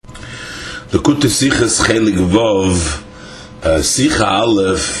The Kutei Sichos Chelik Vov, Sicha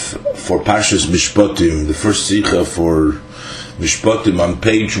Aleph for Parshas Mishpatim, the first Sicha for Mishpatim on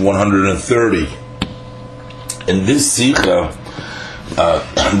page 130. In this Sicha,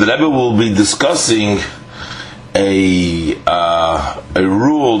 the Rebbe will be discussing a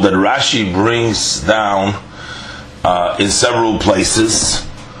rule that Rashi brings down in several places,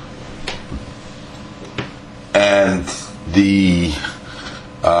 and the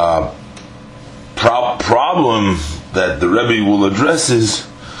problem that the Rebbe will address is,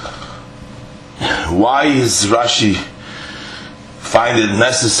 why is Rashi find it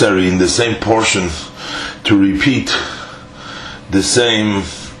necessary in the same portion to repeat the same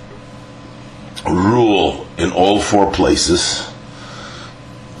rule in all four places,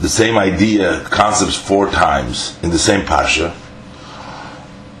 the same idea, concepts 4 times in the same parsha.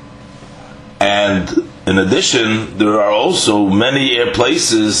 And in addition, there are also many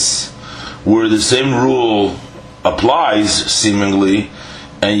places where the same rule applies seemingly,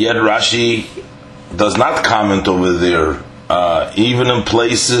 and yet Rashi does not comment over there, even in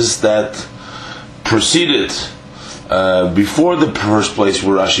places that preceded before the first place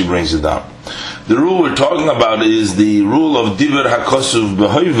where Rashi brings it down. The rule we're talking about is the rule of Divrei HaKosuv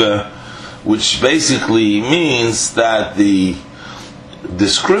B'Hoive, which basically means that the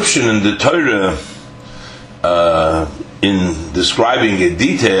description in the Torah in describing a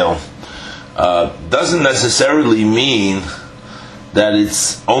detail doesn't necessarily mean that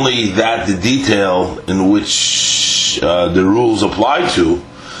it's only that the detail in which the rules apply to,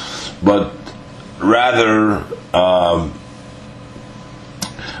 but rather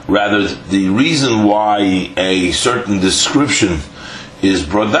the reason why a certain description is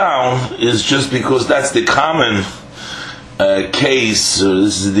brought down is just because that's the common case.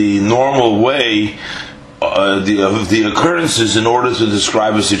 This is the normal way of the occurrences in order to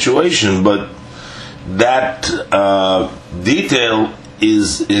describe a situation, but that detail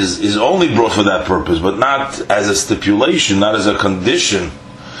is only brought for that purpose, but not as a stipulation, not as a condition.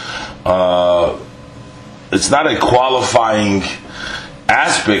 It's not a qualifying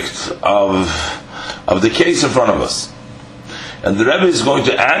aspect of the case in front of us. And the Rebbe is going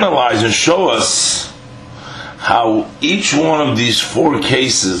to analyze and show us how each one of these 4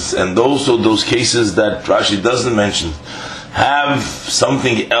 cases, and also those cases that Rashi doesn't mention, have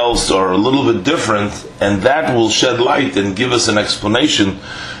something else or a little bit different, and that will shed light and give us an explanation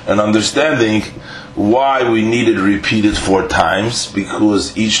and understanding why we need it repeated 4 times,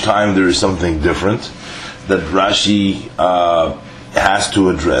 because each time there is something different that Rashi has to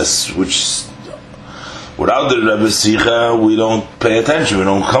address, which without the Rebbe's Sicha we don't pay attention, we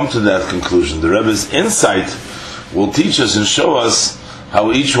don't come to that conclusion. The Rebbe's insight will teach us and show us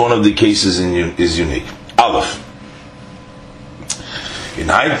how each one of the cases is unique. Aleph. In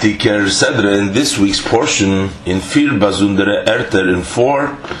Haytiker Sedre, in this week's portion, in 4 Bazundere Erter, in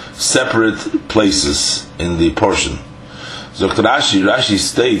 4 separate places in the portion. Zokt Rashi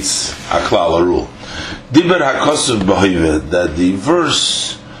states a rule. Diber HaKosuv B'Hoive, that the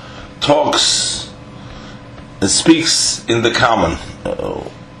verse talks and speaks in the common.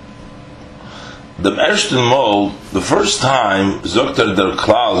 The Ersten Mol, the first time, Zokter dem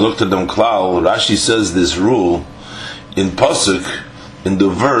Klal, Rashi says this rule in Pasuk, in the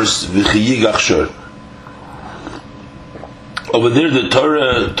verse V'chiyigach Shor. Over there the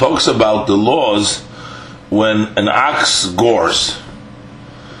Torah talks about the laws when an ox gores,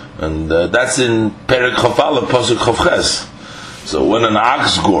 and that's in Perek Chafala Pasuk Chavches. So when an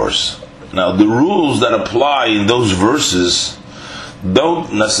ox gores, now the rules that apply in those verses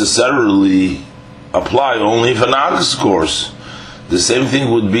don't necessarily apply only if an ox gores. The same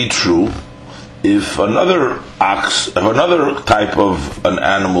thing would be true if another type of an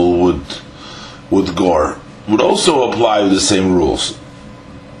animal would gore, would also apply the same rules.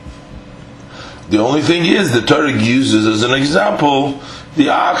 The only thing is the Torah uses as an example the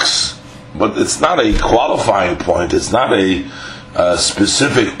ox, but it's not a qualifying point. It's not a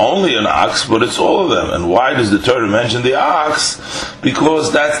specific only an ox, but it's all of them. And why does the Torah mention the ox?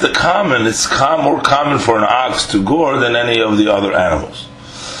 Because that's the common. It's more common for an ox to gore than any of the other animals.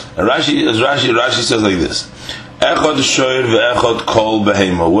 And Rashi says like this: Echad shoir ve'echad kol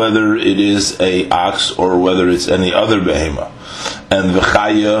behema, whether it is a ox or whether it's any other behema. And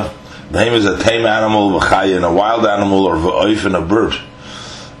v'chaya, behema is a tame animal, v'chaya and a wild animal, or v'oif and a bird.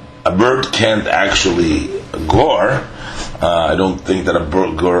 A bird can't actually gore. I don't think that a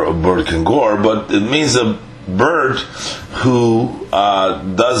bird can gore, but it means a bird who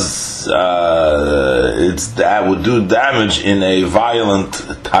would do damage in a violent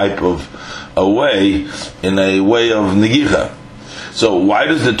type of a way, in a way of negicha. So why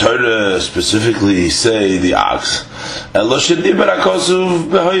does the Torah specifically say the ox? But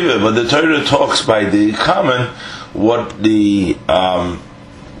the Torah talks by the common what the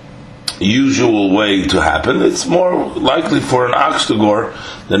usual way to happen. It's more likely for an ox to gore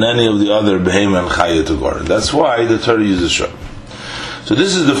than any of the other behemoth and chaya to gore. That's why the Torah uses shor. So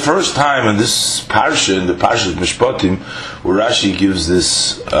this is the first time in this parsha, in the Parshat Mishpatim, where Rashi gives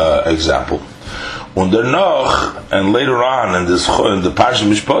this example. Under Noch, and later on in the Parshat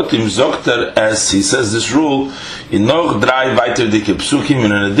Mishpatim, Zokter, as he says this rule, in Noch drei weiter dike psukim,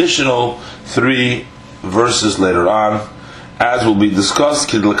 in an additional 3 verses later on, as will be discussed,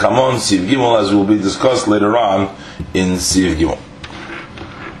 Kidl Kamon, Siv Gimel, as will be discussed later on in Siv Gimel.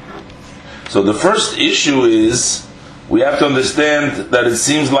 So the first issue is, we have to understand that it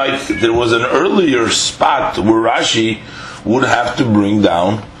seems like there was an earlier spot where Rashi would have to bring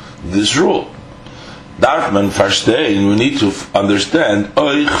down this rule. Darfman verstehen, we need to understand,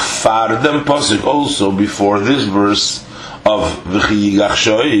 Oich fardem posik, also before this verse of V'chi yigach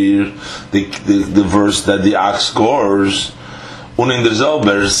shoir, the verse that the ox scores, und in der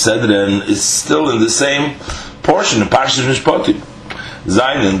selber Sedren is still in the same portion, in Parshas Mishpatim.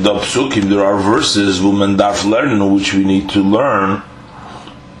 Zayin, the psukim, there are verses wo man darf learn, which we need to learn.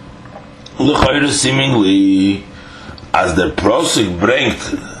 L'chayre seemingly, as the prosik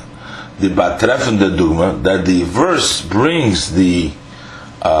bringt the batreffende dogma, that the verse brings the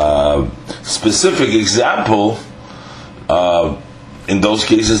specific example. In those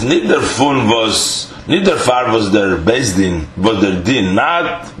cases, neither far was their Bezdin, but their din,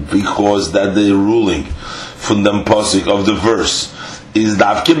 not because that the ruling from the posik of the verse is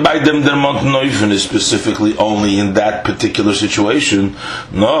davke by them der mont neufen is specifically only in that particular situation,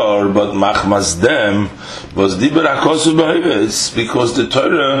 nor but machmas them was diber akosu b'hoive. It's because the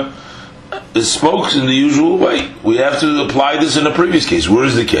Torah is spoken in the usual way. We have to apply this in a previous case. Where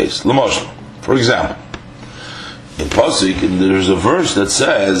is the case? L'moshel, for example, in posik, there's a verse that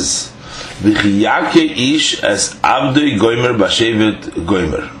says, "V'chiyake ish es avdei goimer b'shevet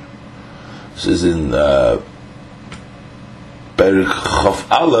goimer." This is in Perik Chof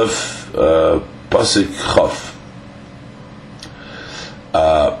Aleph, Pasik Chof.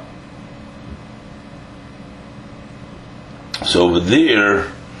 So over there,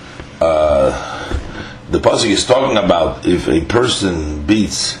 the pasuk is talking about if a person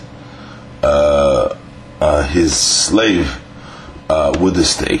beats his slave with a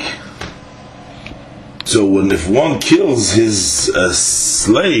stake. So if one kills his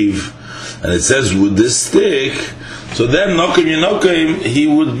slave, and it says with this stick, so then Nokim Yenokim, he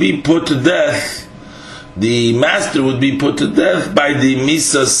would be put to death. The master would be put to death by the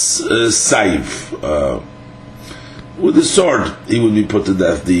Misas Saif. With the sword, he would be put to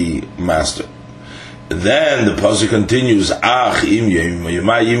death, the master. Then the pasuk continues, but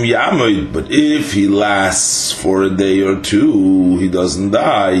if he lasts for a day or two, he doesn't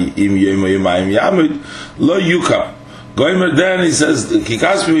die. Lo yukam. Goimer, then he says,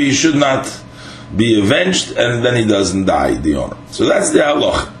 Kikaspi, he should not be avenged, and then he doesn't die, the owner. So that's the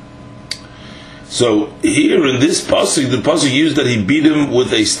halach. So here in this pasuk, the pasuk used that he beat him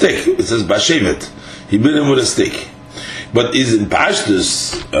with a stick. It says bashevet. He beat him with a stick. But is in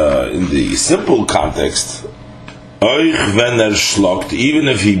Pashtus, in the simple context, oich wenn schlokt, even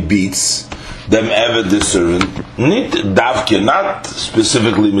if he beats them ever the servant, nit davke, not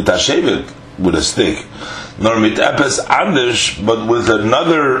specifically mit hashevet, with a stick, nor mit epes anders, but with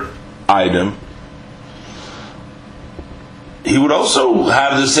another item, he would also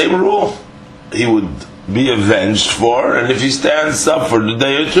have the same rule. He would be avenged for, and if he stands up for the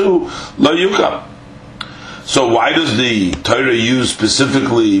day or two, lo yukam. So why does the Torah use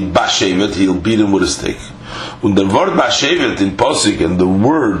specifically bashevet? He'll beat him with a stick. When the word bashevet in posik, and the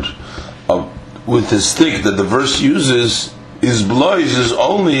word of with the stick that the verse uses is blois, is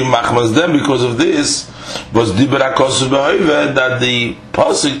only machmas them. Because of this was dibra kosu behoive, that the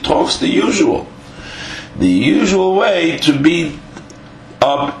posik talks the usual. The usual way to beat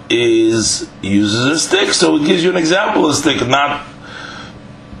up is uses a stick. So it gives you an example of a stick, not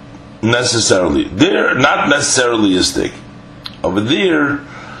necessarily. There, not necessarily a stick. Over there,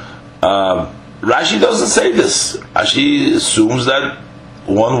 Rashi doesn't say this. Rashi assumes that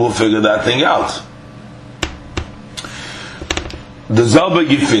one will figure that thing out. The Zalba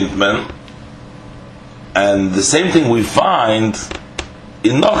Gefindman, and the same thing we find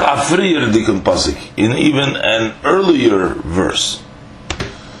in noch afrier dikun pasuk, in even an earlier verse.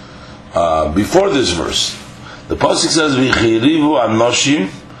 Before this verse, the pasuk says, "V'chirivu anoshim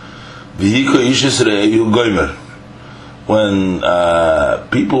v'hiko ishes re'eyu goymer." When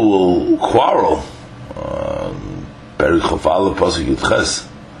people will quarrel, Perik Chofala Pasuk Yud Ches.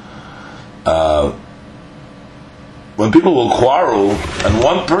 When people will quarrel and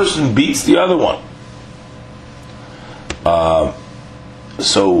one person beats the other one,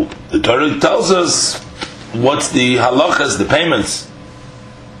 so the Torah tells us what's the halachas, the payments.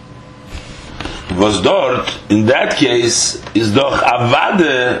 Was dort in that case is doch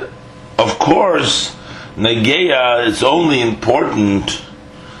avade, of course. Negeya, it's only important,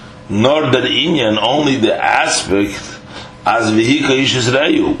 nor the inyan, only the aspect, as Vihika Ish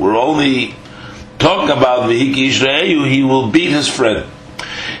Yisraelu. We're only talking about Vihika Ish Yisraelu, he will beat his friend.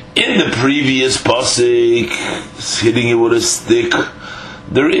 In the previous pasuk, hitting it with a stick,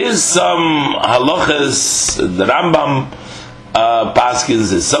 there is some halachas, the Rambam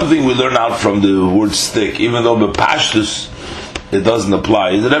paskins, is something we learn out from the word stick, even though bepashtus it doesn't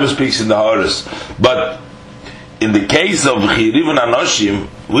apply. It never speaks in the Horus. But in the case of Chirivun Anoshim,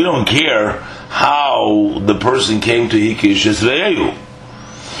 we don't care how the person came to Hikish Yisraelu.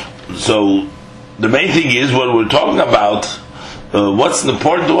 So the main thing is what we're talking about. What's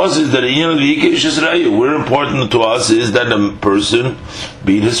important to us is that the Hikish Yisraelu. What's important to us is that the person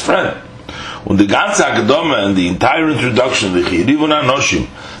beat his friend. Und the ganze Akadoma and the entire introduction, the Chirivun Anoshim,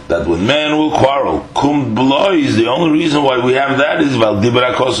 that when men will quarrel, kum bloy, is the only reason why we have that is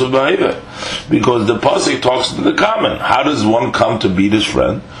because the pasuk talks to the common. How does one come to beat his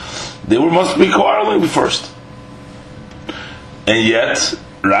friend? They must be quarreling first. And yet,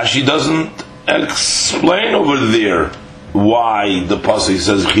 Rashi doesn't explain over there why the pasuk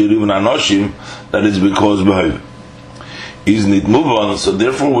says Chirivun Anoshim, that is because b'hayve. Isn't it move on? So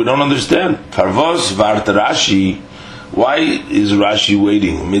therefore we don't understand. Parvos vart Rashi. Why is Rashi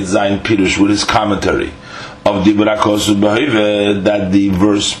waiting? Midzayin Pirush with his commentary of Dibra Kosu B'Hoive, that the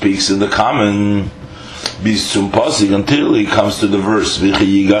verse speaks in the common bis zum Pasuk until he comes to the verse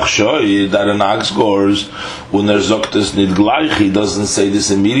V'chiyigach Shoi, that an ox scores when there's Zoktes nit gleich. He doesn't say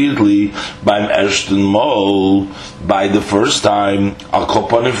this immediately beim ersten Mol, by the first time al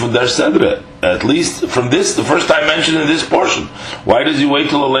koponim from der Sedre. At least from this, the first time mentioned in this portion. Why does he wait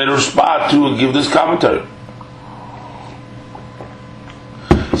till a later spot to give this commentary?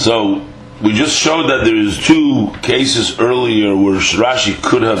 So we just showed that there is two cases earlier where Rashi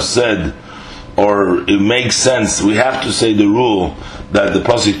could have said, or it makes sense. We have to say the rule that the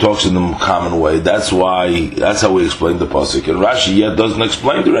pasuk talks in the common way. That's how we explain the pasuk. And Rashi yet doesn't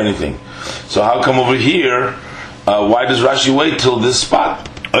explain there anything. So how come over here? Why does Rashi wait till this spot?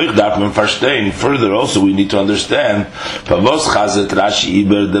 Further, also we need to understand why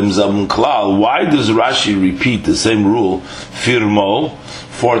does Rashi repeat the same rule firmol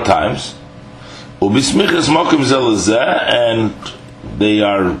 4 times, and they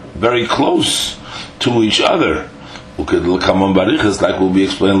are very close to each other, like will be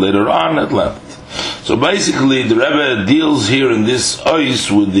explained later on at length. So basically the Rebbe deals here in this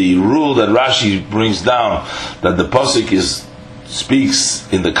ois with the rule that Rashi brings down, that the pasuk speaks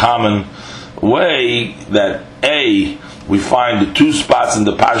in the common way, that we find the 2 spots in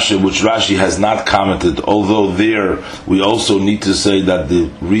the Parsha which Rashi has not commented, although there we also need to say that the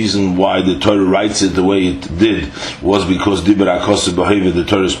reason why the Torah writes it the way it did was because Dibra Kosu B'Hoive, the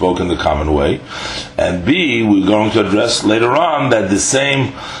Torah spoke in the common way. And B, we're going to address later on that the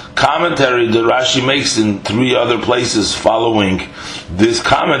same commentary that Rashi makes in 3 other places following this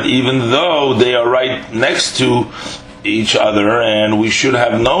comment, even though they are right next to each other, and we should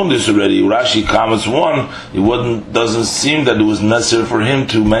have known this already. Rashi comments 1, it doesn't seem that it was necessary for him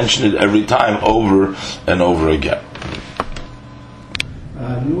to mention it every time over and over again.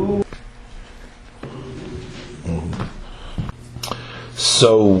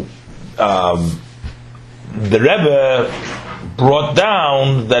 So the Rebbe brought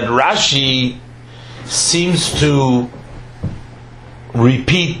down that Rashi seems to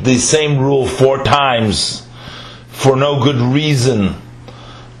repeat the same rule 4 times for no good reason.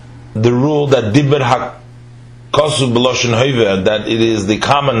 The rule that Dibber HaKosu B'Loshen Hoive, that it is the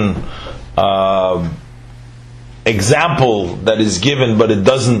common example that is given, but it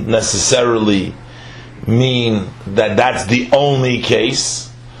doesn't necessarily mean that that's the only case.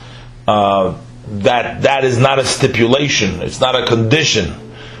 That is not a stipulation, it's not a condition,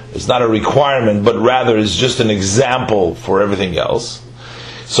 it's not a requirement, but rather is just an example for everything else.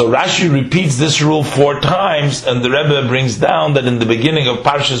 So Rashi repeats this rule 4 times, and the Rebbe brings down that in the beginning of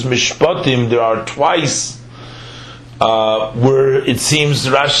Parshas Mishpatim there are twice where it seems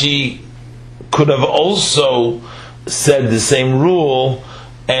Rashi could have also said the same rule,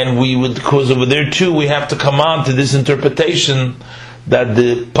 and we would, because over there too we have to come on to this interpretation that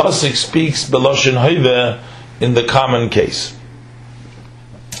the pasuk speaks B'Loshen Hoive in the common case.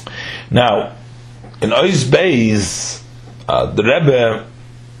 Now, in Ois Beis, the Rebbe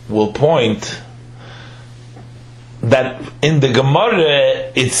will point that in the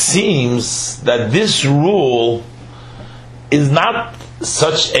Gemara it seems that this rule is not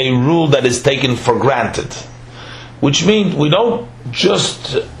such a rule that is taken for granted, which means we don't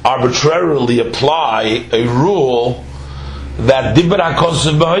just arbitrarily apply a rule that Dibra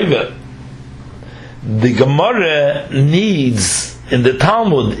Kosev B'Hoive. The Gemara needs, in the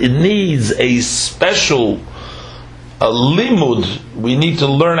Talmud, it needs a special limud. We need to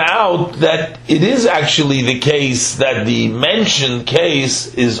learn out that it is actually the case that the mentioned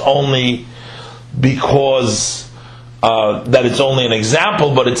case is only because that it's only an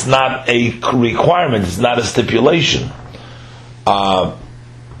example, but it's not a requirement, it's not a stipulation.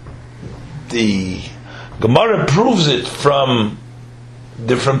 The Gemara proves it from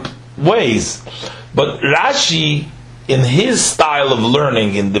different ways, but Rashi, in his style of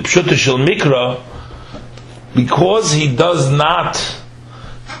learning, in the Pshuta Shel Mikra, because he does not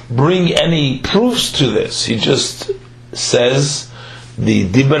bring any proofs to this, he just says the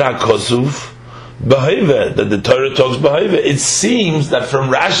Dibur HaKosuv B'Hoive, that the Torah talks B'Hoive. It seems that from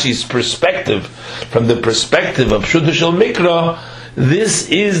Rashi's perspective, from the perspective of Pshuta Shel Mikra, this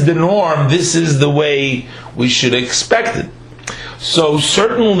is the norm, this is the way we should expect it. So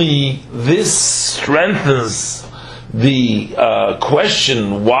certainly this strengthens the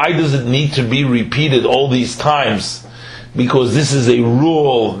question, why does it need to be repeated all these times? Because this is a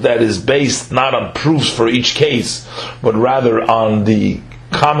rule that is based not on proofs for each case, but rather on the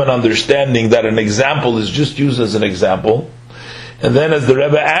common understanding that an example is just used as an example. And then, as the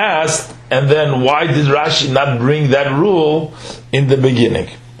Rebbe asked, and then why did Rashi not bring that rule in the beginning?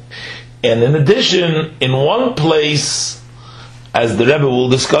 And in addition, in one place, as the Rebbe will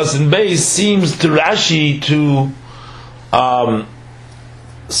discuss in Beis, seems to Rashi to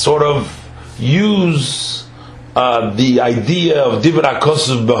sort of use the idea of Dibur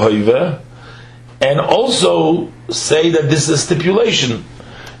HaKosev B'Hoive, and also say that this is a stipulation.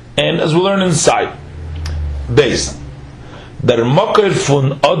 And as we learn inside, Beis, der Moker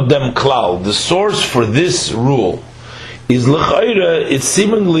fun Odem Klal, the source for this rule, is L'chaira, it's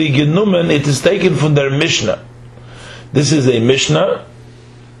seemingly genumen, it is taken from their Mishnah. This is a Mishnah,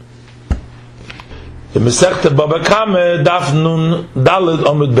 the Masechta Baba Kame Daf Nun Daled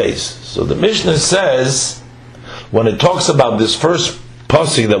Amud Beis. So the Mishnah says, when it talks about this first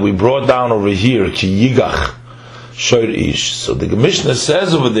pasuk that we brought down over here, Ki Yigach Shoir Ish. So the Mishnah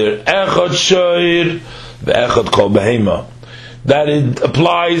says over there, Echad Shoir ve'Echad Kol Behema, that it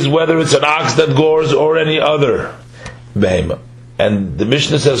applies whether it's an ox that gores or any other behema. And the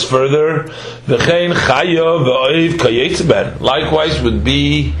Mishnah says further, V'chein Chaya ve'Oiv Kayetz Ben, likewise would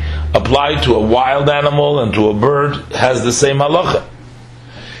be applied to a wild animal and to a bird, has the same halacha.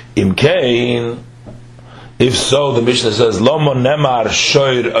 Imkein, if so, the Mishnah says, Lomo Nemar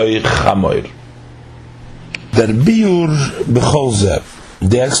Shoir Oich Chamoir. Der Biur B'cholzeh,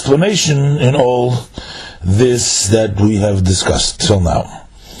 the explanation in all this that we have discussed till now.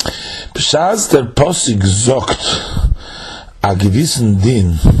 B'shaz der Posig zogt a gewissen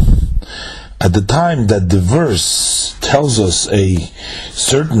din, at the time that the verse tells us a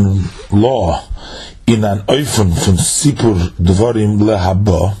certain law in an oifen von Sipur Dvarim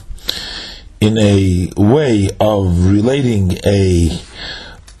Lehaba, in a way of relating a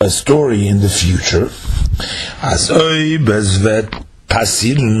story in the future, as oi bezvet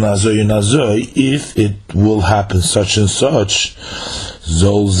pasir nazoy nazoy, if it will happen such and such,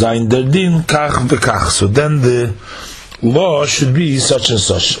 zol zayn der din kach v'kach, so then the law should be such and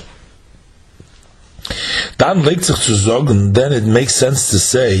such. Dann legt sich zu sagen, then it makes sense to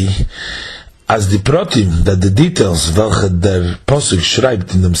say, as the protim, that the details welche der Posuk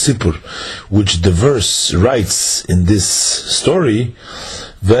schreibt in dem Sipur, which the verse writes in this story,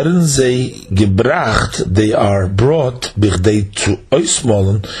 werden sie gebracht, they are brought, bichdei zu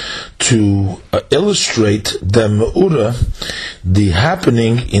ausmalen, to illustrate dem Ura, the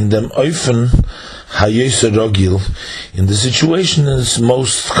happening in dem Eufen Hayeser Rogil, in the situation is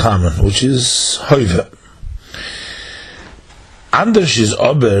most common, which is Hoive. Anders is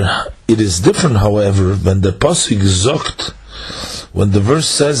aber, it is different, however, when the Posuk zogt, when the verse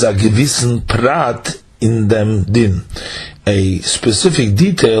says a gewissen Prat in dem Din, a specific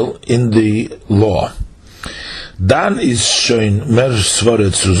detail in the law. Dann is schon mehr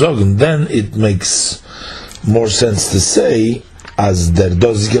Svare zu sagen, then it makes more sense to say, as der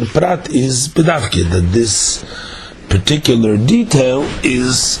dosiger Prat is bedavke, that this particular detail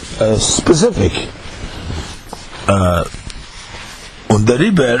is specific. Und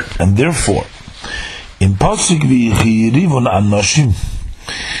darüber, and therefore, in Pasuk wie Chirivon Anoshim,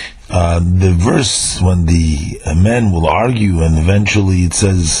 the verse when the men will argue and eventually it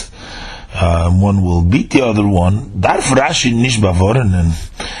says one will beat the other one. Darf Rashi nicht bevornen.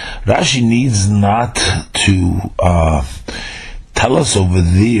 Rashi needs not to tell us over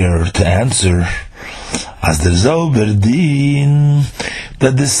there to answer as the Zauber Din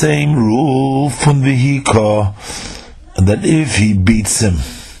that the same rule from Vihika that if he beats him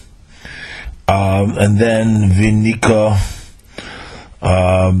and then Vinika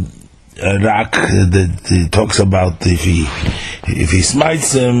Rak that talks about if he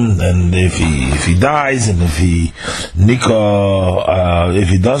smites him and if he dies and if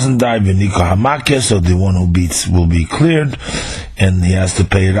he doesn't die Vinika Hamakeh, so the one who beats will be cleared and he has to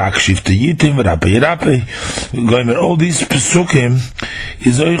pay Rak Shifta Yitim Rape going at all these Pesukim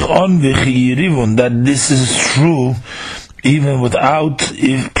is oich on Vichi Yirivun that this is true even without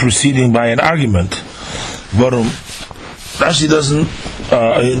proceeding by an argument. Varum Rashi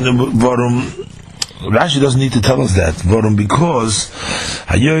doesn't need to tell us that. Varum because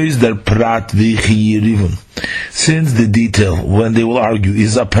hayois der prat Vichi Yirivun, since the detail when they will argue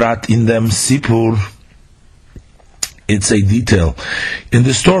is a prat in them sipur, it's a detail in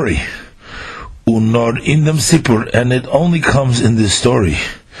the story. Unor in them sipur, and it only comes in this story.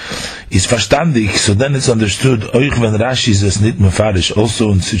 Is verstandig, so then it's understood. Oich when Rashi says nit mefarish,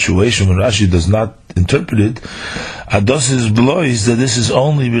 also in situation when Rashi does not interpret it, ados is blois that this is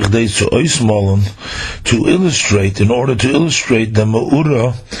only bichdei to oismolen, to illustrate, in order to illustrate the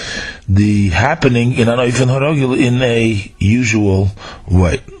ma'ura, the happening in an oifen harogil in a usual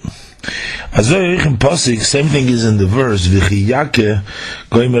way. Azoich in Pasik, same thing is in the verse v'chiyake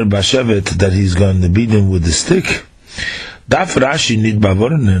goimer bashevet, that he's going to beat him with the stick. Daf Rashi need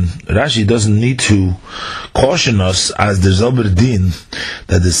bavornen. Rashi doesn't need to caution us as the Zauber Din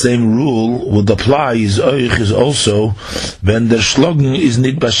that the same rule would apply. Is also when der Schlogen is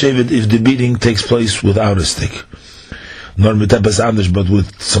nicht bashevet if the beating takes place without a stick, nor mit etwas anders, but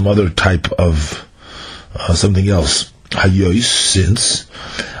with some other type of something else. Hayois, since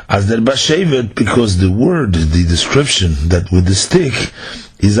as der bashevet, because the word, the description that with the stick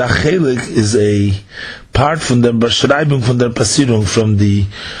is a chelik, is a part from the beschreibung from the pasirung, from the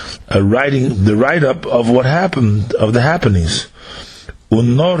writing, the write-up of what happened, of the happenings.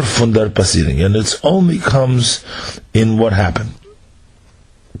 Unor von der pasirung, and it only comes in what happened.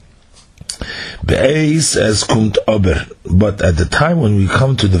 Be'ez as kumt ober, but at the time when we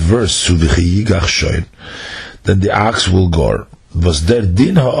come to the verse zu v'chiyigach shoyn, then the ox will gore. Was der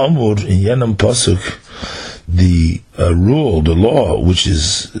din ha'amur in yenem pasuk, the rule, the law, which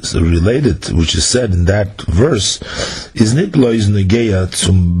is related, which is said in that verse, is nitlois negeya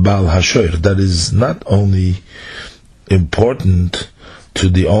zum bal hashoir, that is not only important to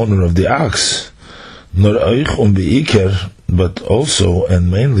the owner of the ox, nor oich beiker, but also and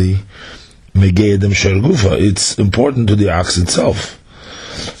mainly megeya dem shoir gufa, it's important to the ox itself.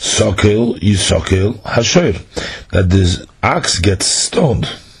 Sokel yisokel hashoir, that this ox gets stoned.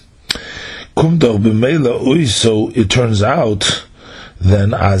 So it turns out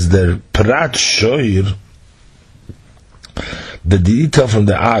then as the prat shoir, the detail from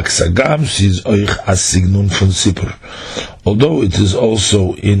the ox agam is oich as signun von sipur, although it is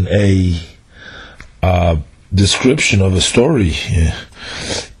also in a description of a story,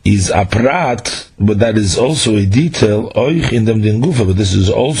 is a prat, but that is also a detail oich in dem din gufa, but this is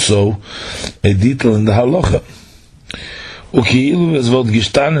also a detail in the halacha. Ukiilu es wird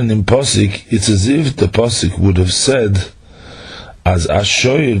gestanden im Posik, it's as if the Posik would have said, as a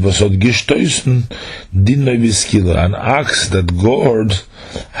shoir was hat gestoßen, dinoi biskila, an ox that gored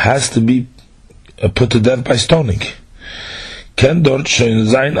has to be put to death by stoning. Ken dort schon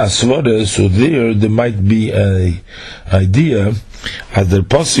sein asvore, so there might be a idea, as the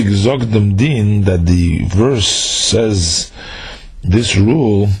Posik zogt dem din, that the verse says, this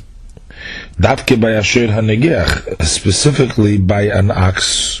rule, Davke by a shoir hanegech, specifically by an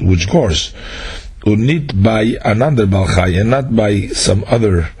ox which gores, or not by another balchai, and not by some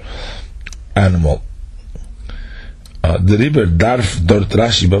other animal. The river darf dort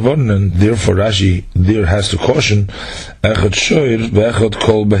Rashi bavonnen, therefore Rashi there has to caution echot shoir ve'echot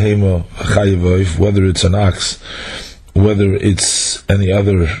kol behemo chayivoif, whether it's an ox, whether it's any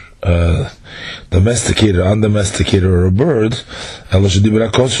other domesticated, undomesticated, or a bird, but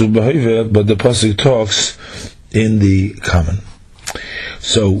the pasuk talks in the common.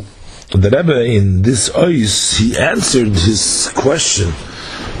 So the Rebbe in this ois, he answered his question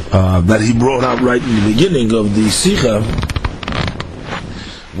that he brought up right in the beginning of the Sikha,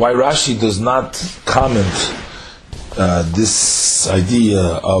 why Rashi does not comment this idea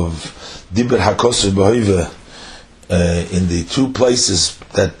of Dibur HaKosher B'Hoive in the two places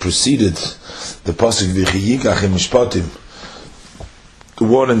that preceded the pasuk v'chiyigach mishpatim, the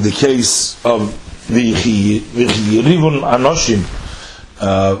one in the case of v'chiyirivun anoshim,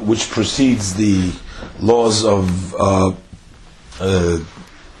 which precedes the laws of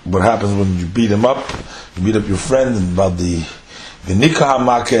what happens when you beat him up, you beat up your friend, and about the v'nikah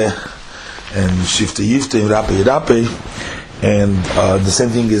makeh and shifta yifta rape, and the same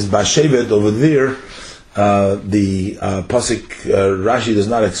thing is bashevet over there. The pasuk Rashi does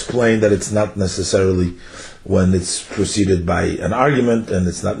not explain that it's not necessarily when it's preceded by an argument, and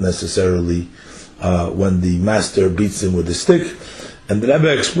it's not necessarily when the master beats him with a stick. And the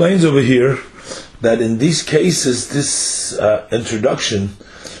Rebbe explains over here that in these cases, this introduction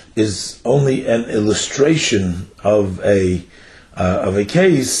is only an illustration of a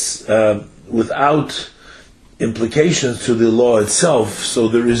case without implications to the law itself. So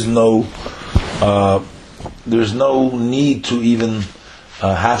there's no need to even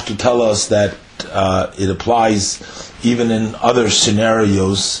have to tell us that it applies even in other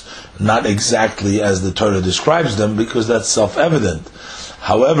scenarios, not exactly as the Torah describes them, because that's self-evident.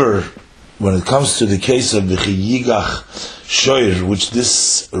 However, when it comes to the case of the Chiyigach Shoir, which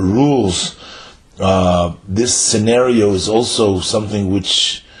this rules, this scenario is also something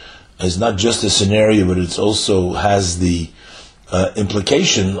which is not just a scenario, but it also has the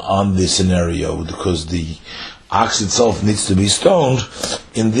implication on the scenario, because the ox itself needs to be stoned.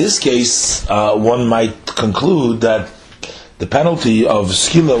 In this case, one might conclude that the penalty of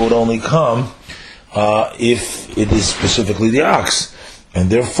skila would only come if it is specifically the ox, and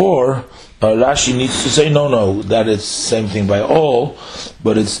therefore Rashi needs to say no, that it's same thing by all,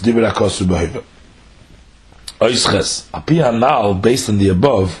 but it's dibur hakosu b'hoiva. Oisches api hanal, based on the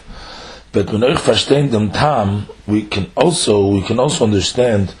above, but when wir verstehen dem Tam, we can also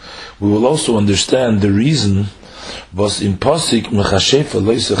understand. We will also understand the reason was in pasuk mechashefa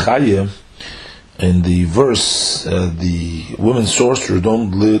loise chaye, in the verse the women sorcerer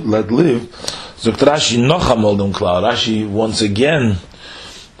don't let live. Zokt Rashi nochamol dem klar. Rashi once again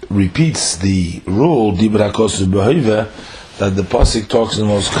repeats the rule dibur hakosu b'hoiva, that the pasuk talks in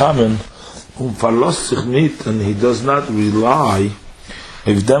the most common verlost sich nit, and he does not rely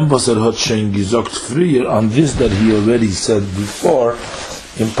if dem was hat schon gesagt früher on this that he already said before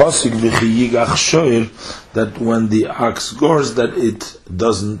in pasuk v'chiyigach shoir, that when the ox gores, that it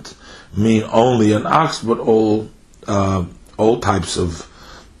doesn't mean only an ox, but all types of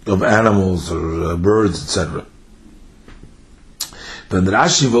animals or birds, etc. When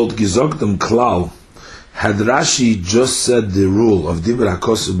Rashi wollte gesagt dem Klau, had Rashi just said the rule of dibur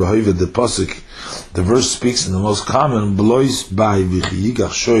hakosu b'hoiva, the pasuk, the verse speaks in the most common blois by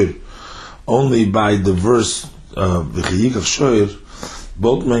v'chiyigach shoir, only by the verse v'chiyigach shoir,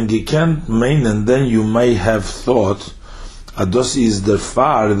 both men gekent meinen, and then you may have thought adosi is der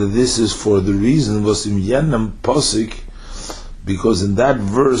far, that this is for the reason was im yenem pasuk, because in that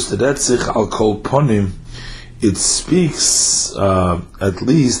verse the retzich al kol ponim, it speaks at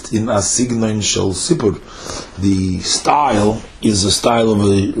least in a signon shel sipur. The style is a style of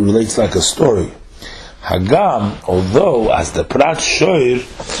relates like a story. Hagam, although as the prat shoir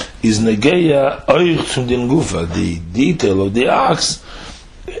is negeya oich zum din gufa, the detail of the ox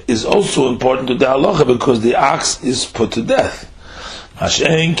is also important to the halacha, because the ox is put to death.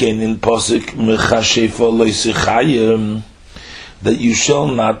 Mashen ken in posik mechashefa loisechayim, that you shall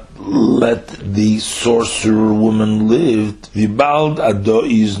not let the sorcerer woman live, vibald ado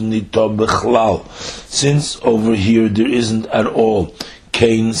is nito bechlal, since over here there isn't at all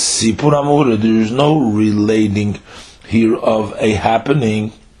kain sipur amura, there is no relating here of a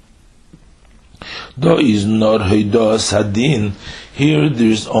happening. Do is not heidas hadin, here there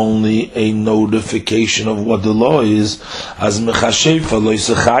is only a notification of what the law is, as mechashefa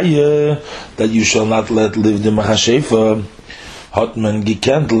loisechaye, that you shall not let live the mechashefa. Hotman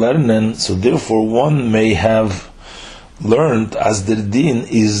gekent lernen, so therefore one may have learned as the din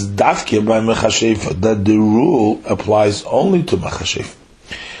is dafke by mechashefa, that the rule applies only to mechashefa.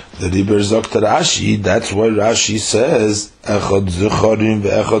 The Riber Zokt Rashi, that's why Rashi says echad zecharim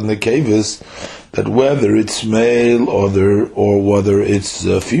ve'echad nekeves, that whether it's male or whether it's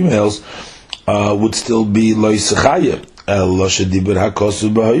females would still be loisechaya el shediber hakosu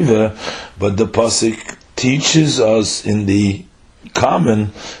b'hoiva, but the pasuk teaches us in the common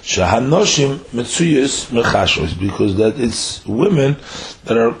shahanoshim metzuyos mechashos, because that it's women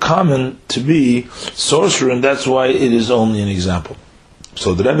that are common to be sorcerer, and that's why it is only an example.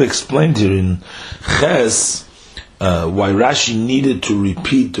 So the Rebbe explained here in Ches why Rashi needed to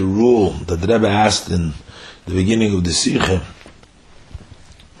repeat the rule that the Rebbe asked in the beginning of the Sikha.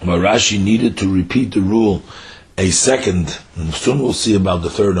 Why Rashi needed to repeat the rule a second, and soon we'll see about the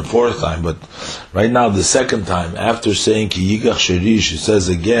third and fourth time, but right now the second time, after saying Ki Yigach Sherish, it says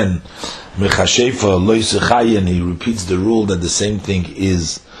again, Mechashefa Lo Yisechayen, he repeats the rule that the same thing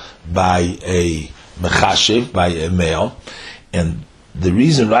is by a Mechashev, by a male, and the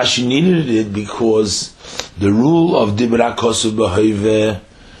reason Rashi needed it because the rule of Dibra Kosu B'Hoive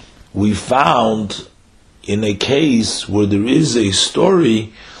we found in a case where there is a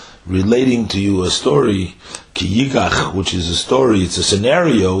story relating to you, a story, Ki Yigach, which is a story, it's a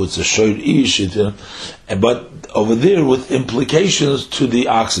scenario, it's a Shoir Ish, but over there with implications to the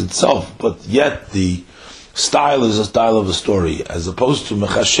ox itself, but yet the style is a style of a story, as opposed to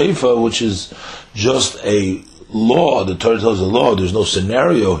Mechashefa, which is just a law, the Torah tells a law, there's no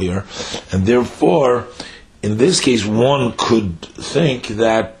scenario here, and therefore, in this case, one could think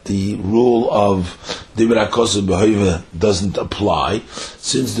that the rule of Dibra Kosu B'Hoive doesn't apply,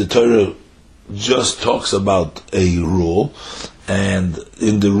 since the Torah just talks about a rule, and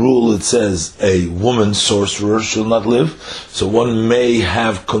in the rule it says a woman sorcerer shall not live, so one may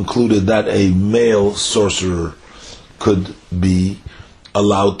have concluded that a male sorcerer could be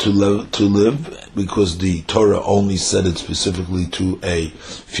allowed to live, because the Torah only said it specifically to a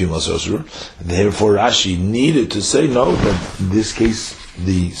female sorcerer. Therefore, Rashi needed to say no, that in this case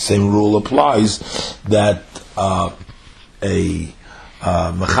the same rule applies, that a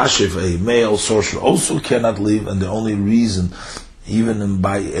mechashev, a male sorcerer, also cannot live, and the only reason, even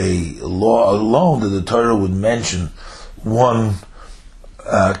by a law alone, that the Torah would mention one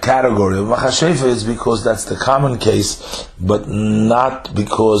category of machashefa is because that's the common case, but not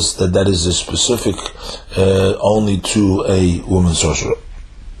because that is a specific only to a woman sorcerer.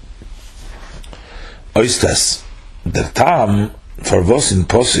 Oistas, der Tam farvos in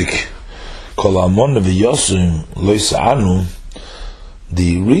posik kol amon v'yosum lo yisa'anu.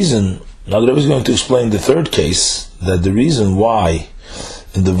 The reason, now the Rebbe is going to explain the third case, that the reason why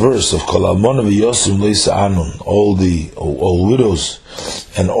in the verse of Kol Almona v'Yosim Lo Yisa'anun, all widows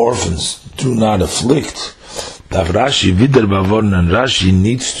and orphans do not afflict, that Rashi Vidar Bavorn, and Rashi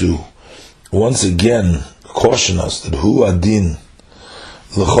needs to once again caution us that Hu Adin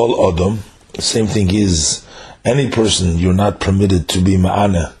L'chol Odom, the same thing is any person you're not permitted to be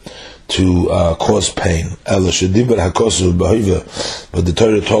Ma'ana, to cause pain. But the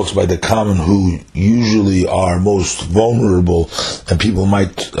Torah talks by the common, who usually are most vulnerable, and people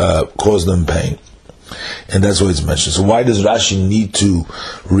might cause them pain. And that's why it's mentioned. So why does Rashi need to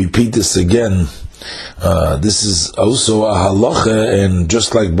repeat this again? This is also a halacha, and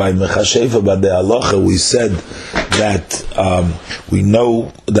just like by Mechashefa, by the halacha, we said that we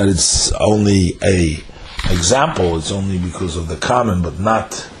know that it's only a example, it's only because of the common, but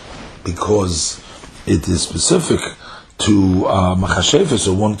not because it is specific to Machashefa,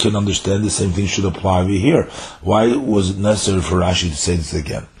 so one can understand the same thing should apply over here. Why was it necessary for Rashi to say this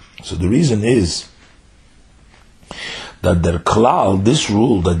again? So the reason is that der klal, this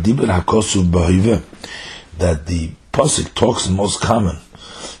rule that Dibur HaKosu B'Hoive, that the Pasuk talks the most common,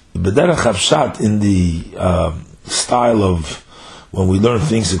 B'derech Havshat, in the style of when we learn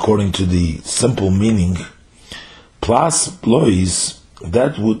things according to the simple meaning, plus blois,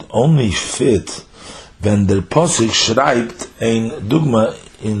 that would only fit when der Pasuk schreibt ein Dugma,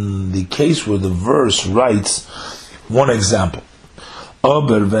 in the case where the verse writes one example.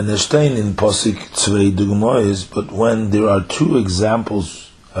 Aber wenn stehen in Pasuk zwei Dugmois, but when there are two examples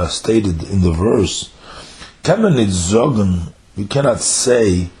stated in the verse, kann man nicht sagen, you cannot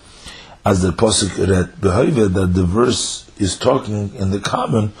say, as the Pasuk read B'Hoive, that the verse is talking in the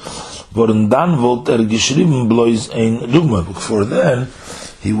common, but dann wollte geschrieben bloß ein Dugma. Before then,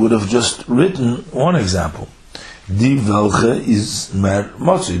 he would have just written one example. Die welche is mer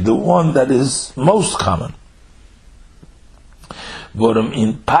motzi, the one that is most common. But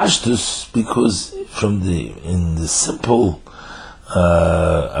in Pashtus, because in the simple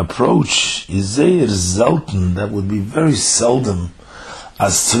approach, is sehr selten, that would be very seldom,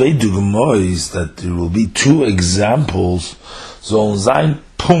 as zwei Dugmois, that there will be two examples, so sein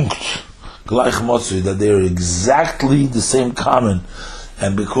Punkt gleich motzi, that they are exactly the same common.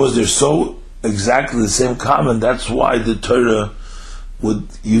 And because they're so exactly the same common, that's why the Torah would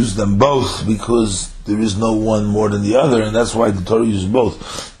use them both, because there is no one more than the other, and that's why the Torah uses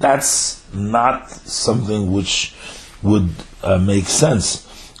both. That's not something which would make sense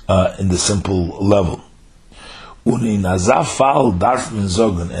in the simple level. And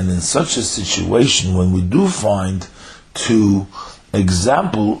in such a situation, when we do find two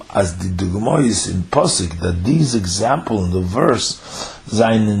example as the Dugmois in Pasuk, that these example in the verse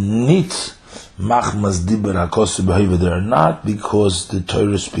seien nit machmas diber hakosu b'hoiva, they are not because the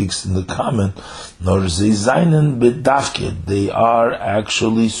Torah speaks in the common, nor ze zainen b'dafke, they are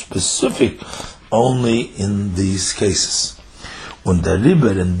actually specific only in these cases. Und der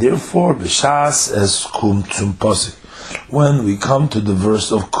Riber, and therefore b'shas es kum zum posik. When we come to the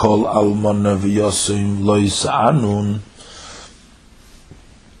verse of Kol Almona v'Yosim lo yisa'anun,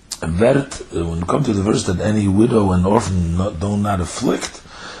 when we come to the verse that any widow and orphan do not afflict,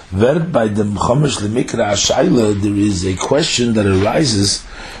 by the Chomesh Lemikra Ashayla, there is a question that arises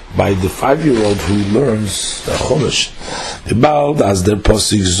by the 5-year-old who learns the Chomesh. About as their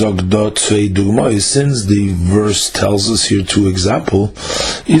posik zogdot tvei dugmois, since the verse tells us here 2 examples,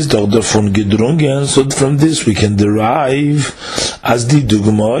 is doch von gedrungen, so from this we can derive as the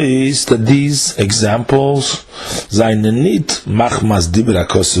dugmois that these examples seine nit machmas dibra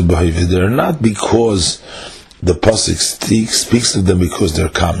kosu behoive, they are not because the pasuk speaks of them because they're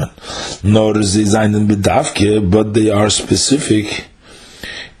common, nor ze seinen bedavke, but they are specific.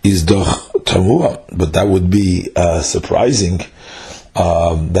 Is doch tamua, but that would be surprising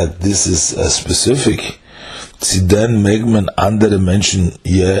that this is specific. Sie then megman andere Menschen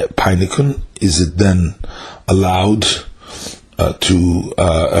je peinikun, is it then allowed to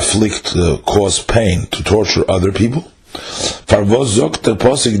afflict, cause pain, to torture other people? Farvos zok der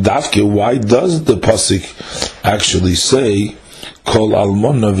posik davke, why does the posik actually say kol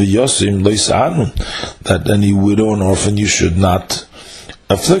almona v'yosim lo yisa'anun, that any widow and orphan you should not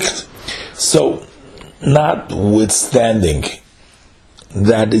afflict? So, notwithstanding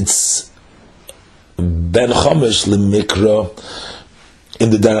that it's ben chomesh lemikra in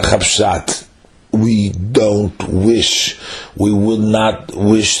the derech hapshat, we would not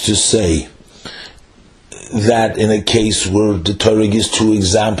wish to say that in a case where the Torah gives 2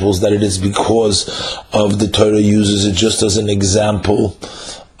 examples, that it is because of the Torah uses it just as an example,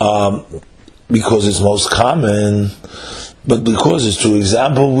 because it's most common. But because it's 2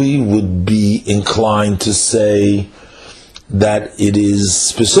 examples, we would be inclined to say that it is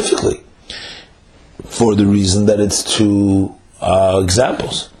specifically for the reason that it's 2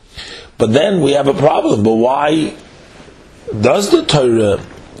 examples. But then we have a problem. But why does the Torah?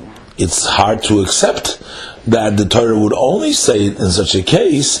 It's hard to accept that the Torah would only say it in such a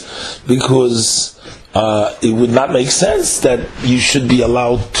case, because it would not make sense that you should be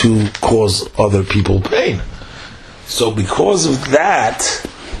allowed to cause other people pain. So because of that,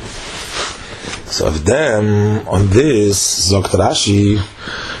 on this, Zokt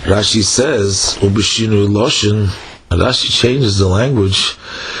Rashi says, Ubishinu Loshin, Rashi changes the language,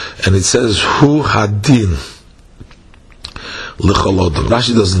 and it says, Hu Hadin L'cholodom.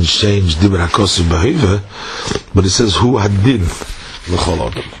 Rashi doesn't change Dibra Kosu Behiva, but it says, Hu Hadin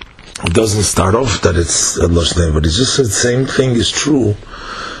L'cholodom. It doesn't start off that it's a Loshin, but it just says the same thing is true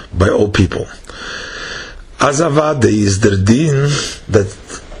by all people. Azavade is der din, that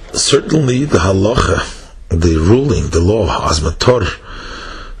certainly the halacha, the ruling, the law, Azmator,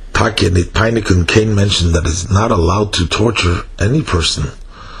 Take, Peinikun, Cain mentioned that it's not allowed to torture any person.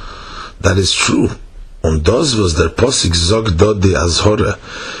 That is true. Und das was der Posik zog dod de azhora,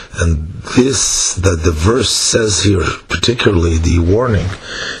 and this that the verse says here, particularly the warning,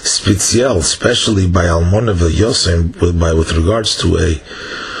 special, especially by Almona v'Yosim, with regards to a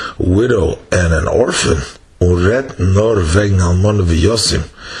widow and an orphan, uret nor vegn Almona v'Yosim,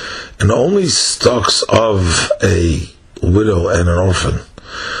 and only talks of a widow and an orphan,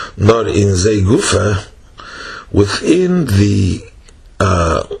 nor in zei gufa, within the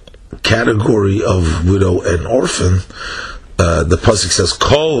category of widow and orphan, the pasuk says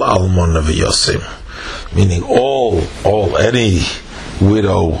kol almona v'yosim, meaning all any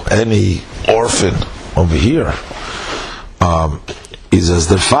widow, any orphan over here is as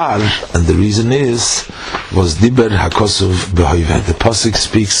their father, and the reason was diber hakosov behoivet. The pasuk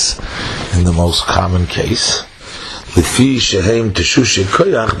speaks in the most common case, lefi shehem teshushe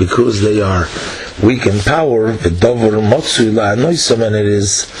koyach, because they are weak in power, v'dover motzu la'anoisam, and it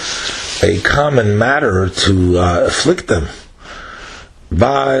is a common matter to afflict them.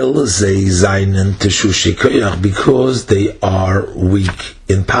 Weil ze seinen teshushe koyach, because they are weak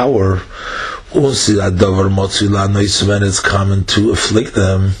in power. Unsi adover motzu la'anoisam, and it's common to afflict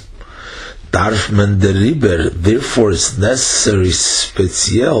them. Darf men deriber, therefore it's necessary,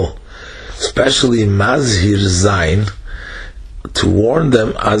 special, especially mazhir zain, to warn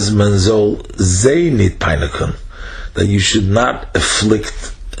them as menzol zeinit peinakun, that you should not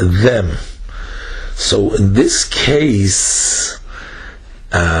afflict them. So in this case,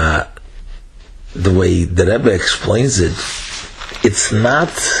 the way the Rebbe explains it, it's not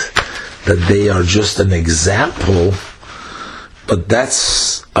that they are just an example, but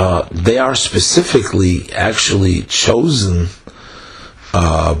that's they are specifically actually chosen,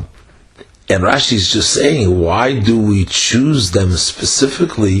 and Rashi is just saying, why do we choose them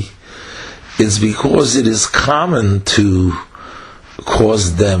specifically? It's because it is common to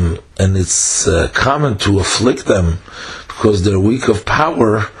cause them, and it's common to afflict them, because they're weak of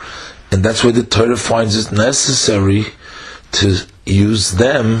power, and that's why the Torah finds it necessary to use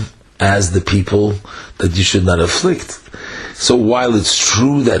them as the people that you should not afflict. So while it's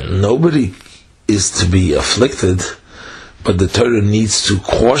true that nobody is to be afflicted, but the Torah needs to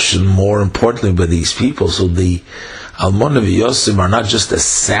caution more importantly by these people. So the Almona v'Yosim are not just a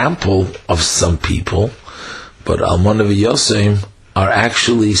sample of some people, but Almona v'Yosim are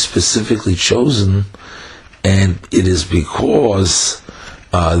actually specifically chosen, and it is because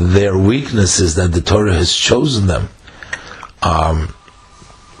their weaknesses that the Torah has chosen them.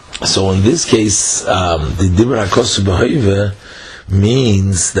 So in this case, the Dibra HaKosu B'Hoive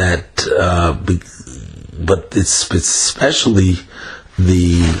means that, but it's especially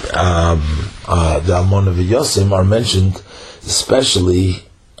the Almona v'Yosim are mentioned especially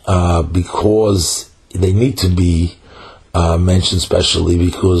because they need to be mentioned specially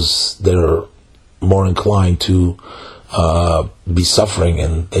because they're more inclined to be suffering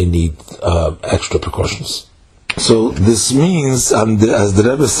and they need extra precautions. So this means, as the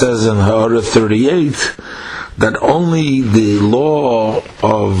Rebbe says in Ha'ara 38, that only the law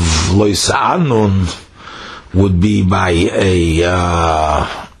of Lo Yisa'anun would be by a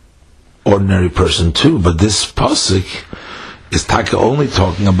ordinary person too, but this pasuk is only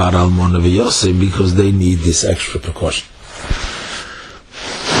talking about Almona v'Yosim because they need this extra precaution.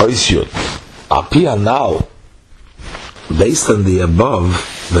 Apia now, based on the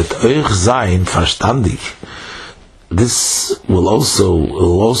above, that euch sein verstandig, this will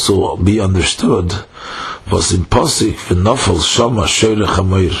also be understood. Was in pasuk v'nofel shama shoyrech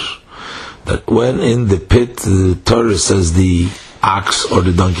hamoir, that when in the pit the Torah says the ox or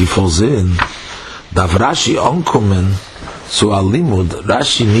the donkey falls in, dav Rashi onkumen so alimud,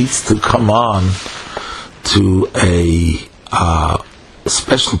 Rashi needs to come on to a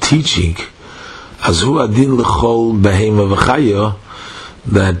special teaching, as hu adin lechol behema v'chaya,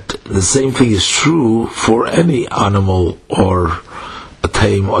 that the same thing is true for any animal or a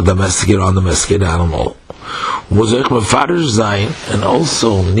tame or domesticated or undomesticated animal. And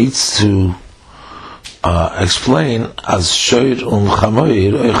also needs to explain as shoir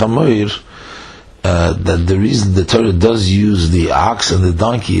chamoir, that the reason the Torah does use the ox and the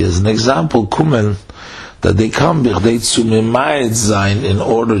donkey as an example, kumen, that they come in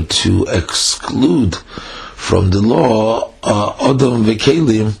order to exclude from the law Adam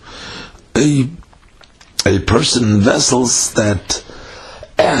v'kelim, a person in vessels, that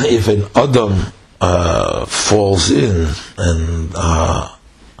if an Adam falls in and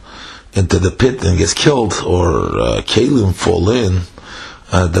into the pit and gets killed, or kelim fall in,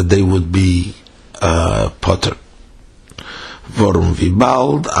 that they would be potter. Vorum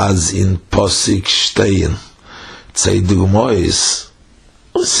vibald as in posik stein tzeidumois.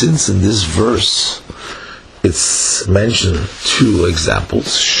 Since in this verse it's mentioned two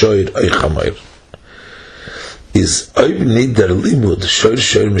examples, shoir oichamoir, is oib nidar limud shoir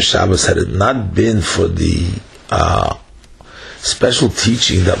mishabas, had it not been for the special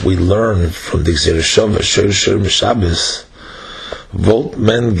teaching that we learn from the Gzera Shava shoir mishabas, volt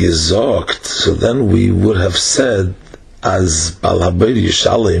men gesagt, so then we would have said as Bal Habayr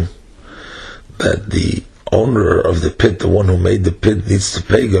Yishalim, that the owner of the pit, the one who made the pit, needs to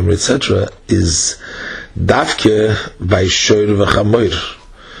pay them, etc., is Davke by Shoir v'Chamoir,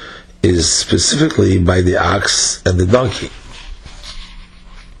 is specifically by the ox and the donkey.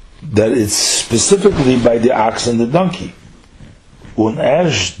 That it's specifically by the ox and the donkey. Un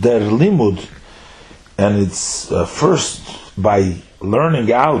ersh der limud, and it's first by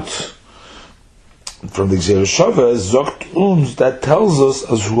learning out from the Gzera Shava, zokt uns, that tells us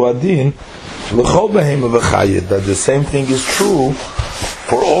as huadin l'chol behema v'chayit, that the same thing is true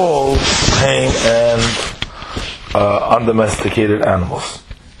for all tame and undomesticated animals.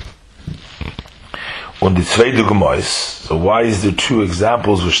 Und die zwei Dugmois, so why is there two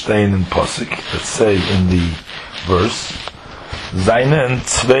examples which staying in Pasuk that say in the verse, Zainen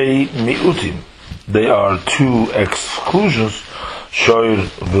zwei miutim, they are two exclusions, Shoir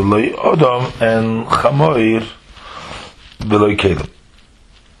v'loi Adam and Chamoir v'loi Kelim.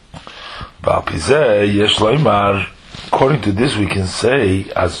 V'alpizeh yesh loimar, according to this we can say,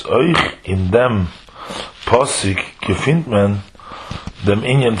 as oich in them Pasuk gefindt man dem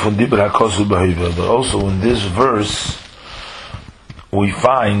inyan von Dibra HaKosu B'Hoive, but also in this verse we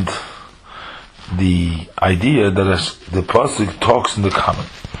find the idea that the pasuk talks in the common.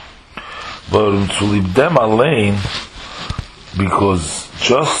 But to leave them alone, because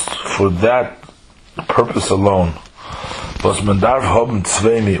just for that purpose alone,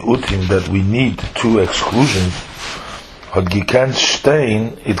 that we need two exclusions,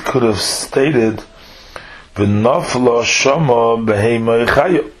 it could have stated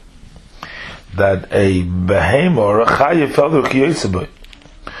that a behema or a chaya fell durch Yosebay.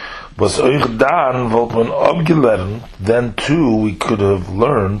 Was euch dann wollt man abgelernt, then too we could have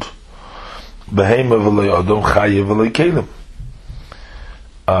learned behema v'lei adam chaya v'lei kelim.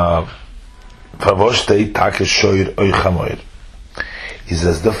 Favoshtei take shoyr euch hamoyr. He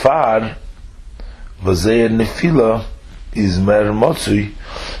says the far v'zeir nefila is mer motzui.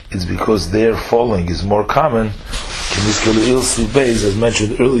 It's because their falling is more common, as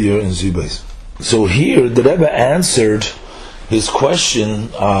mentioned earlier in Zubais. So here the Rebbe answered his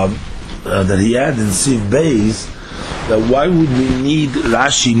question that he had in Siv Beis, that why would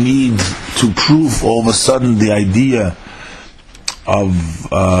Rashi need to prove all of a sudden the idea of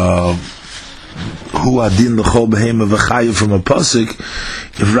Hu Adin L'chol Behema V'chaya from a pasuk,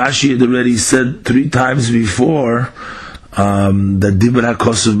 if Rashi had already said 3 times before that Dibur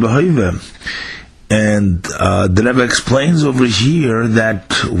HaKosav B'hoive. And the Rebbe explains over here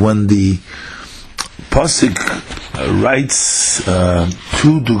that when the pasuk writes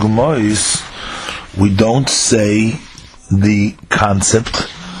 2 dugmois, we don't say the concept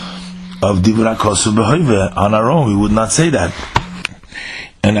of Dibur HaKosav B'hoive on our own. We would not say that.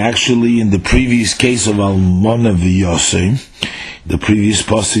 And actually, in the previous case of Almona V'Yosei, the previous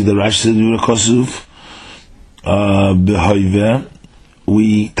pasuk, the Rashi said Dibur HaKosav B'hoive,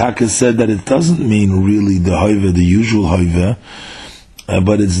 Taka said that it doesn't mean really the hoive, the usual hoive,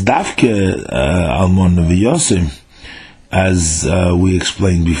 but it's dafke almon v'yosim, as we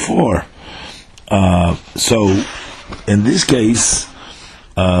explained before. So, in this case,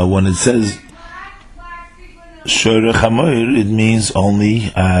 when it says shoyr chamoir, it means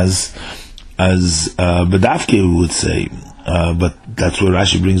only as bedafke we would say, but that's where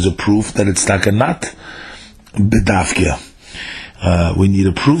Rashi brings a proof that it's taka not bedafke. We need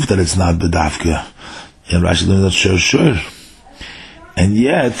a proof that it's not bedafka, and Rashi learns that shor. And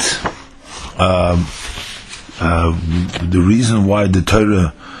yet, the reason why the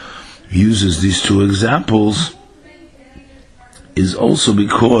Torah uses these 2 examples is also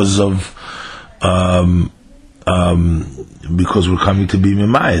because of because we're coming to be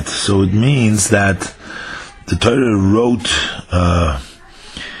Mimayit. So it means that the Torah wrote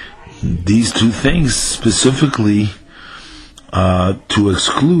these 2 things specifically to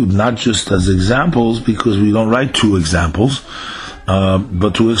exclude, not just as examples, because we don't write 2 examples,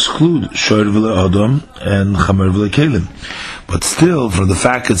 but to exclude shoyr v'le adam and chamer v'le kelim. But still, for the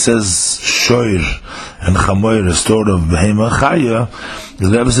fact it says shoyr and chamer is sort of behema chaya, the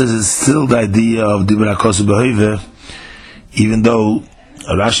Rebbe says it's still the idea of Dibur HaKosav B'hoive, even though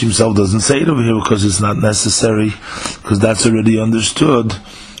Rashi himself doesn't say it over here because it's not necessary, because that's already understood,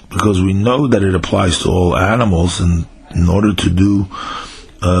 because we know that it applies to all animals, and in order to do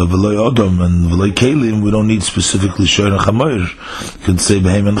v'lei adam and v'lei kelim, we don't need specifically shoyr and chamoir. You could say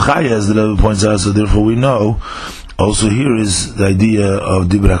behem and chaya, as the Rebbe points out. So therefore, we know also here is the idea of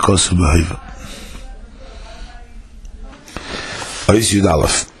Dibur HaKosav B'hoive. Ois Yud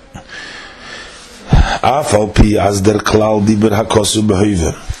Aleph. Afal pi as der klal Dibur HaKosav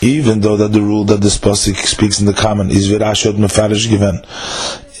B'hoive. Even though that the rule that this pasuk speaks in the common is v'rashot mefarish given.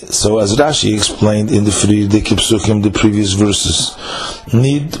 So as Rashi explained in the Friedike Psukim, the previous verses,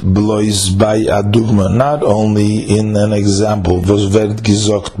 need blois by a dugma, not only in an example, was werd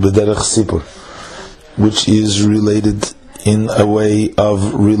gesagt b'derech sipur, which is related in a way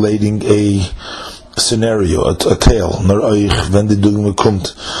of relating a scenario, a tale, nor oich, when the dugma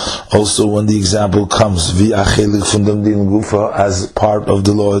kommt, also when the example comes, vi achelik von dem din gufa, as part of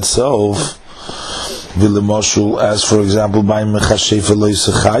the law itself, as for example by that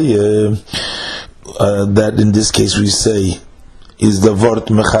in this case we say is the word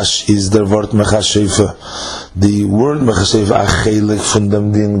mechashefa, the word mechashefa achelik from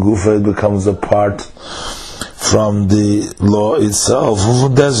dem din gufa, it becomes a part from the law itself.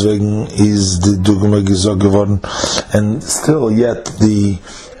 Deswegen is the dugma gesagt geworden, and still yet the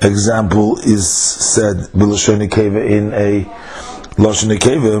example is said b'lashon nekeva in a Lashon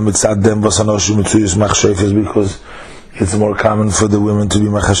Nekeva mitzad dem vasanoshu mitzuyus machshefes, because it's more common for the women to be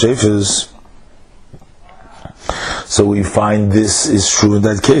machshefes. So we find this is true in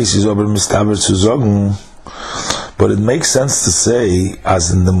that case. But it makes sense to say,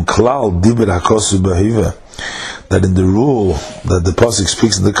 as in the Klal Dibur HaKosav B'hoive, that in the rule that the pasuk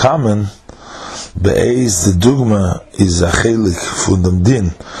speaks in the common, Be'ez, the dugma is a chelik from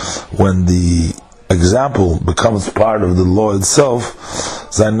din. When the example becomes part of the law itself,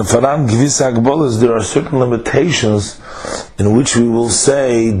 there are certain limitations in which we will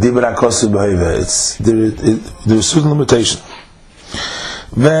say dibra kosi b'heve. There's certain limitation.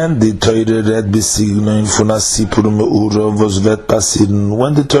 When the Torah read besignon funasipur meura vosvet pasirin,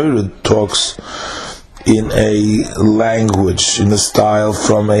 when the Torah talks in a language, in a style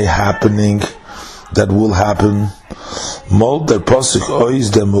from a happening that will happen, mold der posuk ois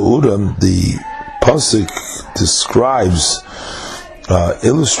der meura, the posuk describes,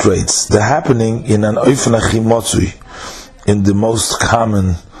 illustrates the happening in an oifen achimotzui, in the most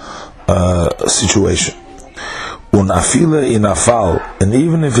common situation. Unafile in afal, and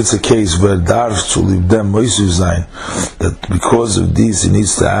even if it's a case where darf to leave them moisu zayin, that because of this he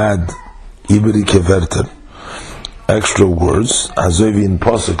needs to add iberi keverter, extra words, azovi in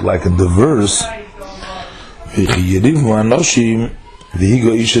posuk, like in the verse,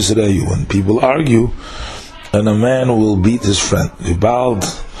 when people argue, and a man will beat his friend.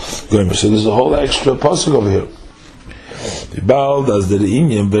 So there's a whole extra pasuk over here.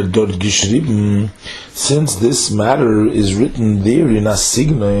 Since this matter is written there in a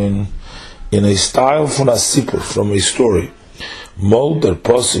signon, in a style from a sipur, from a story, molder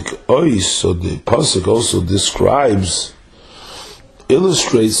pasuk ois, so the pasuk also describes,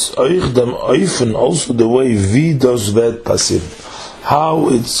 illustrates oich dem oifen, also the way vi does vet pasir, how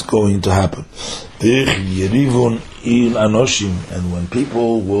it's going to happen. And when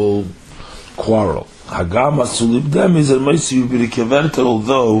people will quarrel, although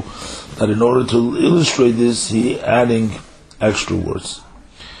that in order to illustrate this, he adding extra words.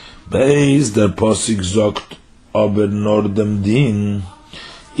 If the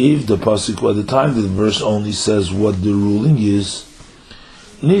pasuk by the time the verse only says what the ruling is,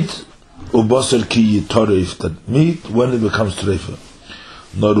 nit ubasar ki yitarif, that meat when it becomes treifa,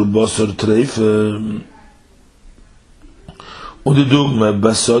 not ubasar treifa, and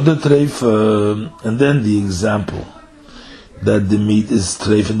then the example that the meat is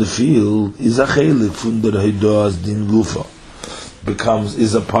treif in the field is a chelik from the hidas din gufa,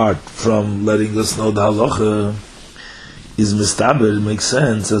 is apart from letting us know the halacha is mistaber. It makes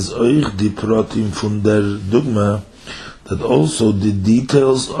sense as oich di protim from der dugma, that also the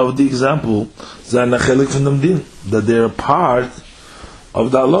details of the example zayin a chelik from dem din, that they are part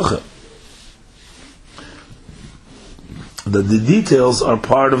of the halacha, that the details are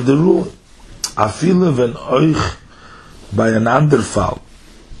part of the rule. Afile when oich by an other fall,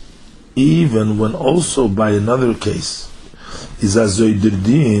 even when also by another case, is azoy der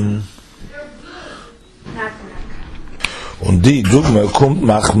din. Und die Dugma kommt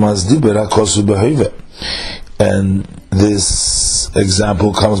machmas dibera kosu beheve. And this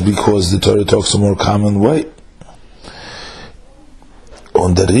example comes because the Torah talks a more common way.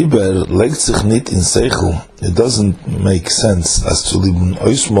 Und der Riber legt sich nicht in Seichel. It doesn't make sense as to lieben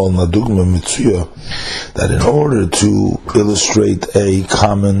oismal na Dugma mitzuya, that in order to illustrate a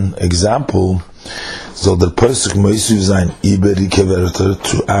common example, so the pasuk meisiv zayin iberi keverter,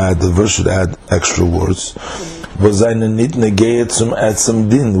 to add, the verse should add extra words, was zayin nit negayet zum etzem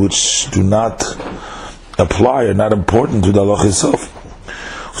din, which do not apply, are not important to the halacha itself.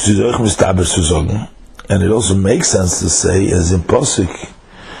 And it also makes sense to say, as in pasuk,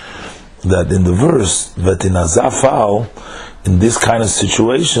 that in the verse, that in azafal, in this kind of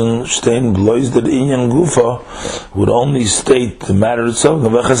situation, stein blois der inyan gufa, would only state the matter itself,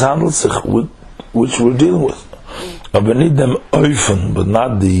 which we're dealing with. But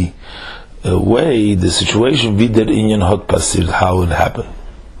not the way, the situation, wie der inyan hot passiert, how it happened.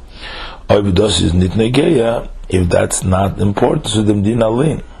 If that's not important to the din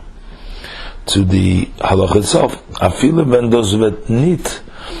alin, to the halach itself,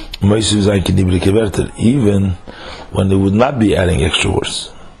 even when they would not be adding extra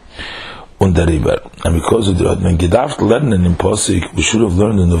words. And because of the when gedacht lernen in posik, we should have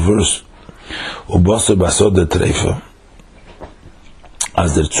learned in the verse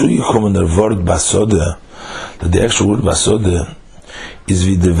as der zugekommen der Wort basode, that the extra word basode is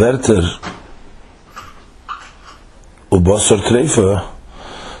wie the Wörter ubasar treifa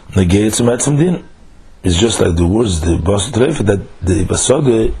negate zum etzem din. It's just like the words the basar treifa, that the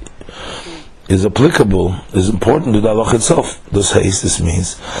basode is applicable, is important to the halach itself. This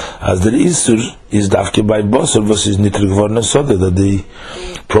means as the isur is dafke by basar versus nitr geworden soda, that the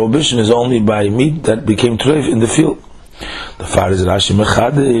prohibition is only by meat that became treif in the field. The far is Rashi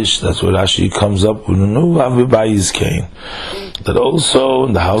mechadish. That's where Rashi comes up with a new avibayis kain, that also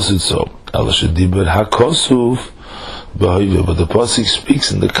in the house itself al shediber hakosuf b'hoive. But the pasuk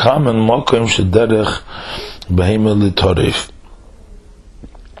speaks in the common makom shederech behema litoref,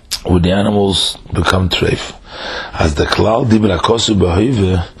 where the animals become treif. As the klal dibra kosu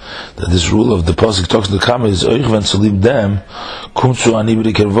b'hoive, that this rule of the pasuk talks in the common is oich when to leave them kumtsu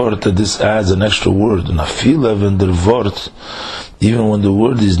anibriker vort, that this adds an extra word. And afilev in der vort, even when the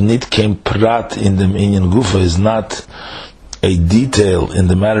word is nit came prat in the inyan gufa, is not a detail in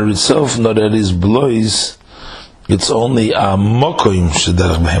the matter itself, nor that is blois. It's only a mokoim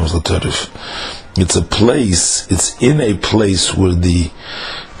shederach behemes l'torif. It's a place. It's in a place where the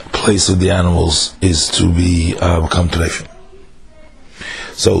place of the animals is to be become treif.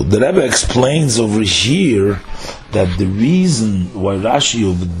 So the Rebbe explains over here that the reason why Rashi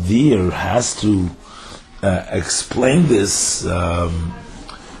over there has to explain this again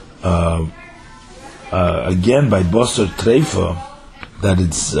by Bosser Treifa, that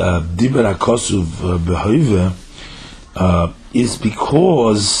it's Diber HaKosuv Behoive, is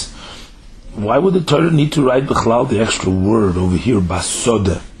because why would the Torah need to write Bechlal the extra word over here,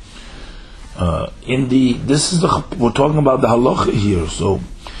 Basode? We're talking about the halacha here, so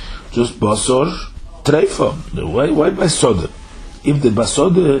just Bosser Treifa. Why Basode? If the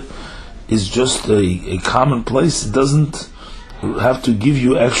Basode is just a common place, it doesn't have to give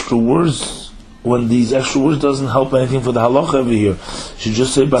you extra words. When these extra words doesn't help anything for the halacha over here, should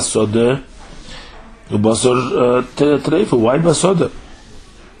just say basode, basor treifa. Why basode?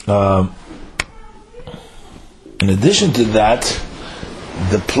 In addition to that,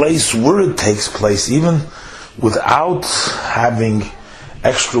 the place where it takes place, even without having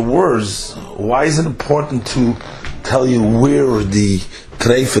extra words, why is it important to tell you where the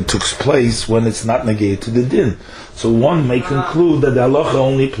treifa took place when it's not negated to the din? So one may conclude that the halacha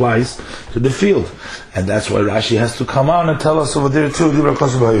only applies to the field, and that's why Rashi has to come on and tell us over there too.